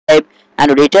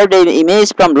and retrieve the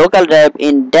image from local drive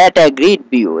in data grid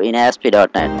view in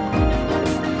ASP.NET.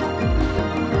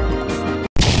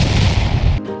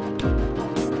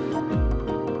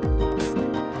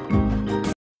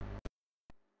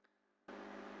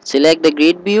 Select the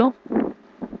grid view,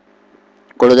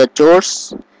 go to the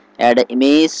source, add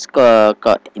image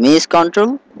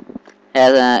control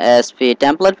as ASP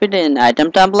template fit in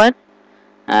item template,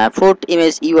 put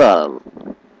image URL.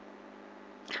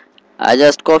 I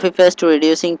just copy paste to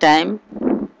reducing time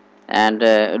and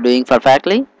doing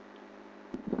perfectly.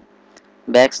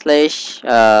 Backslash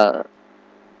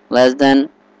less than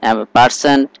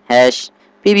percent hash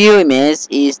preview image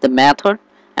is the method,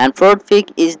 and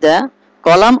fruitfig is the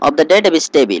column of the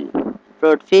database table.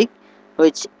 Fruitfig,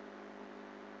 which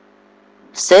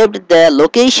saved the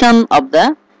location of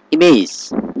the image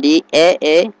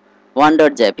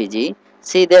daa1.jpg.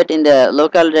 See that in the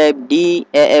local drive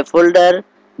daa folder,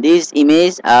 these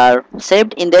images are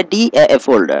saved in the daa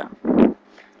folder.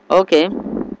 Okay.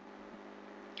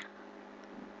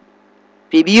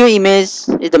 Preview image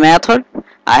is the method.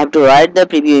 I have to write the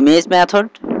preview image method.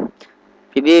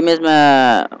 Preview image,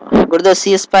 go to the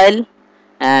CS file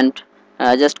and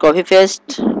just copy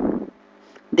paste.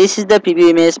 This is the preview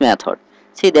image method.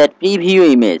 See that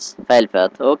preview image file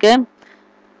path. Okay.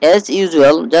 As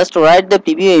usual, just write the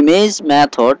preview image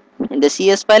method in the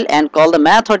CS file and call the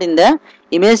method in the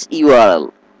image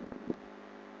URL.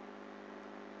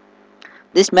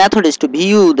 This method is to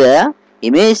view the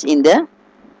image in the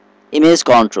image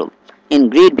control in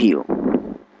grid view.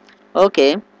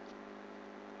 Okay.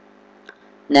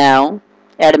 Now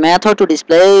add method to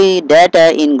display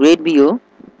data in grid view.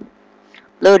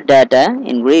 Load data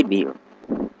in grid view.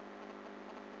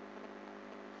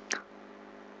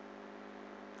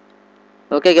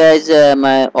 Okay guys,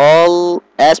 my all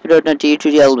ASP.NET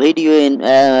tutorial video in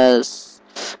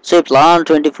Swift Learn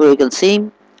 24 you can see,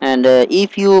 and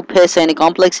if you face any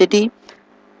complexity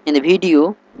in the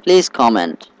video, please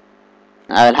comment.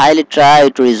 I will highly try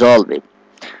to resolve it.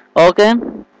 Okay,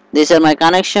 these are my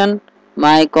connection.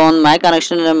 My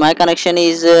connection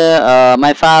is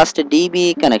my fast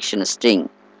DB connection string.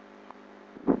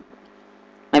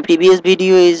 My previous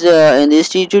video is in this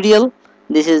tutorial.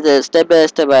 This is the step by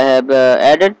step I have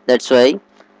added. That's why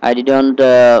I didn't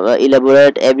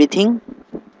elaborate everything.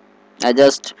 I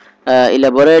just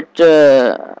elaborate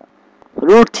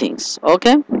root things.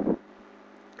 Okay.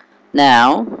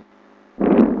 Now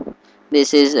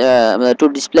this is to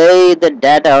display the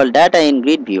data in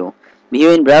grid view.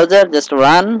 View in browser, just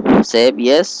run, save,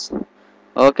 yes.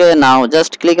 Okay, now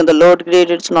just click on the load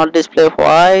grid. It's not display.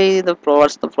 Why?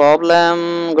 What's the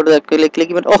problem? Go to the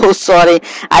click event. Oh, sorry.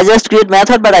 I just create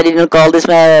method, but I didn't call this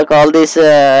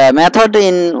method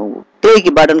in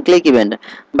click event.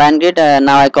 Bind grid.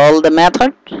 Now I call the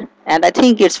method, and I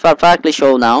think it's perfectly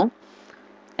show now.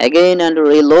 Again and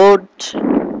reload.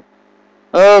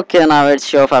 Okay, now it's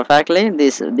show perfectly.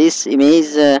 This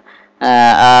image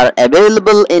are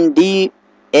available in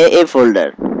DAA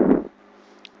folder.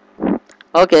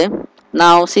 Okay,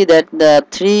 now see that the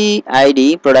 3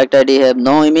 ID product ID have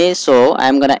no image, so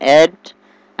I'm gonna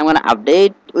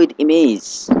update with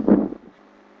image.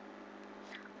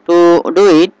 To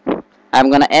do it, I'm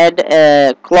gonna add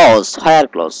a clause, where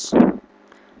clause,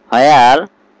 where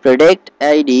product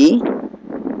ID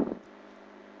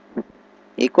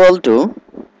equal to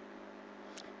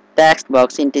text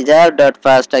box integer dot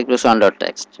first equals 1 dot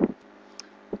text.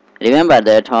 Remember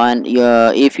that when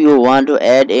if you want to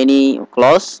add any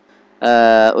clause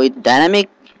with dynamic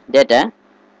data,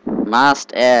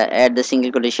 must add the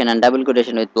single quotation and double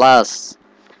quotation with plus.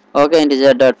 Okay,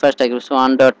 integer dot first equals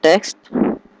 1 dot text.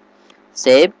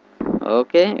 Save.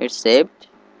 Okay, it's saved.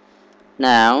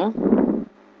 Now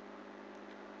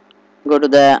go to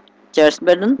the search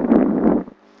button.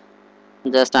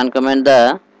 Just uncomment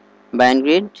the bind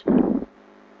grid.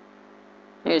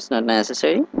 It's not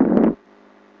necessary.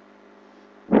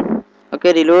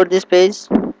 Okay, reload this page.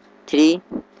 3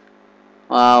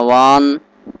 1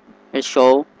 is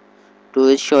show, 2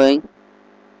 is showing,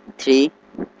 3.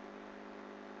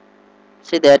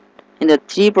 See that in the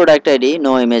 3 product ID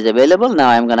no image available. Now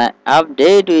I'm gonna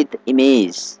update with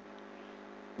image.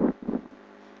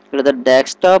 Go to the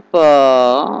desktop.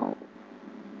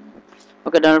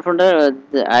 Okay, down from there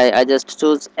I just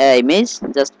choose a image.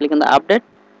 Just click on the update.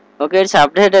 Okay, it's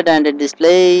updated and it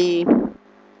display.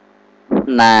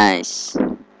 Nice.